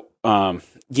 So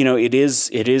it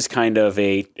is kind of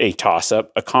a toss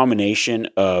up, a combination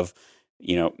of,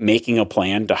 making a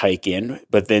plan to hike in,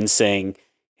 but then saying,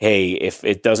 hey, if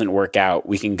it doesn't work out,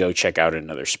 we can go check out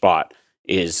another spot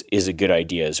is a good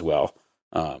idea as well.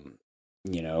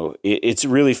 It's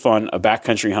really fun. A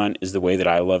backcountry hunt is the way that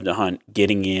I love to hunt.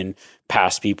 Getting in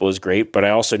past people is great, but I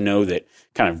also know that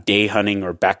kind of day hunting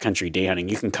or backcountry day hunting,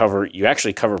 you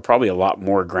actually cover probably a lot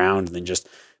more ground than just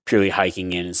purely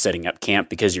hiking in and setting up camp,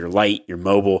 because you're light, you're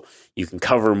mobile, you can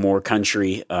cover more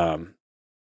country,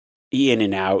 in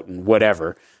and out and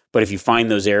whatever. But if you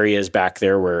find those areas back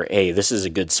there where, hey, this is a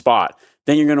good spot,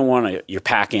 then you're going to want to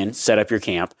pack in, set up your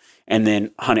camp, and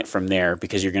then hunt it from there,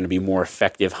 because you're going to be more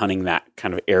effective hunting that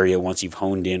kind of area once you've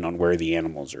honed in on where the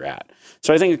animals are at.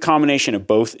 So I think a combination of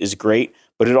both is great,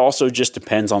 but it also just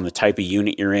depends on the type of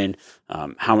unit you're in,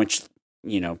 how much,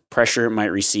 pressure it might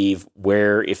receive,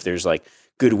 where, if there's like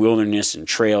good wilderness and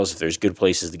trails, if there's good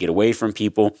places to get away from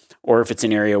people, or if it's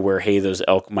an area where, hey, those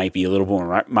elk might be a little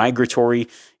more migratory, it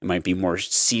might be more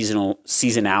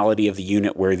seasonality of the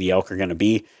unit where the elk are going to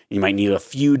be. You might need a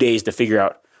few days to figure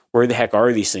out where the heck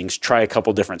are these things, try a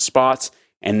couple different spots,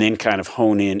 and then kind of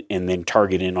hone in and then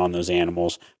target in on those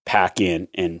animals, pack in,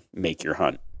 and make your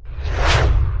hunt.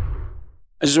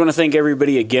 I just want to thank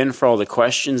everybody again for all the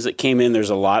questions that came in.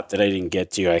 There's a lot that I didn't get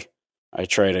to. I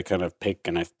try to kind of pick,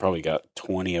 and I've probably got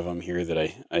 20 of them here that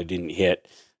I didn't hit.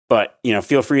 But,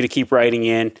 feel free to keep writing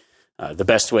in. The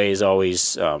best way is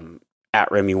always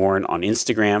at Remy Warren on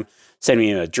Instagram. Send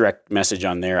me a direct message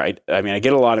on there. I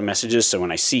get a lot of messages, so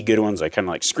when I see good ones, I kind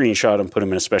of like screenshot them, put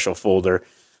them in a special folder.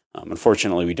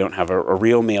 Unfortunately, we don't have a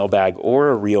real mailbag or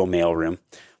a real mailroom.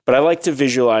 But I like to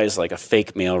visualize like a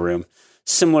fake mailroom,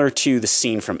 similar to the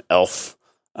scene from Elf.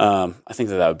 I think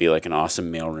that would be like an awesome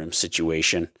mailroom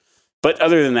situation. But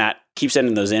other than that, keep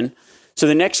sending those in. So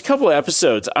the next couple of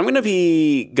episodes, I'm going to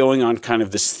be going on kind of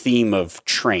this theme of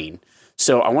train.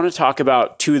 So I want to talk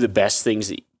about two of the best things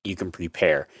that you can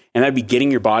prepare. And that'd be getting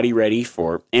your body ready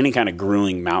for any kind of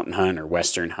grueling mountain hunt or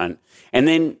Western hunt. And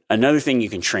then another thing you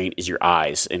can train is your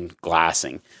eyes and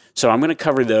glassing. So I'm going to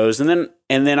cover those. And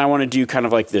then I want to do kind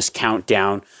of like this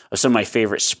countdown of some of my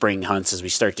favorite spring hunts as we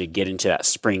start to get into that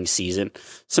spring season.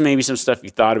 So maybe some stuff you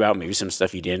thought about, maybe some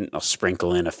stuff you didn't. I'll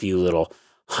sprinkle in a few little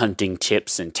hunting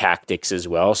tips and tactics as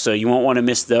well. So you won't want to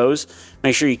miss those.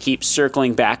 Make sure you keep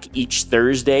circling back each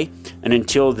Thursday. And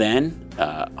until then,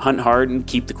 hunt hard and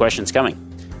keep the questions coming.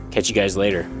 Catch you guys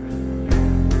later.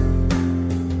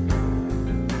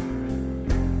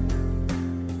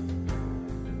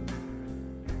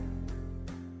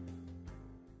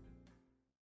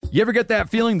 You ever get that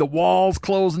feeling the walls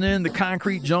closing in, the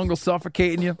concrete jungle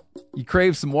suffocating you? You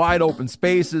crave some wide open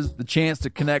spaces, the chance to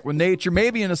connect with nature,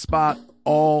 maybe in a spot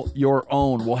all your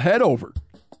own. Well, head over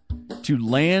to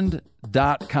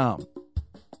land.com.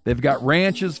 They've got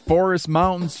ranches, forests,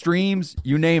 mountains, streams,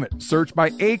 you name it. Search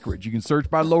by acreage. You can search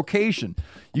by location.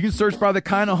 You can search by the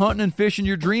kind of hunting and fishing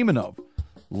you're dreaming of.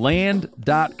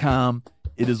 Land.com.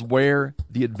 It is where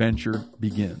the adventure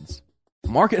begins.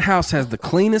 Market House has the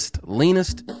cleanest,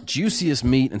 leanest, juiciest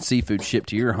meat and seafood shipped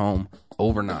to your home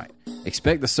overnight.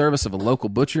 Expect the service of a local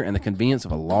butcher and the convenience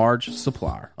of a large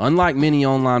supplier. Unlike many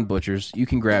online butchers, you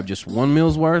can grab just one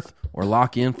meal's worth or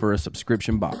lock in for a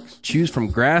subscription box. Choose from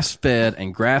grass-fed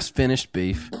and grass-finished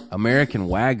beef, American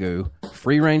Wagyu,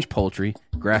 free-range poultry,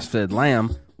 grass-fed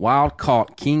lamb,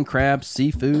 wild-caught king crab,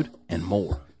 seafood, and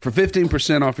more. For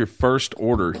 15% off your first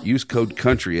order, use code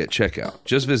COUNTRY at checkout.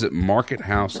 Just visit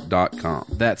markethouse.com.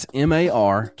 That's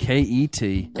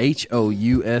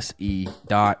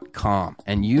MarketHouse.com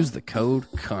and use the code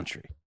COUNTRY.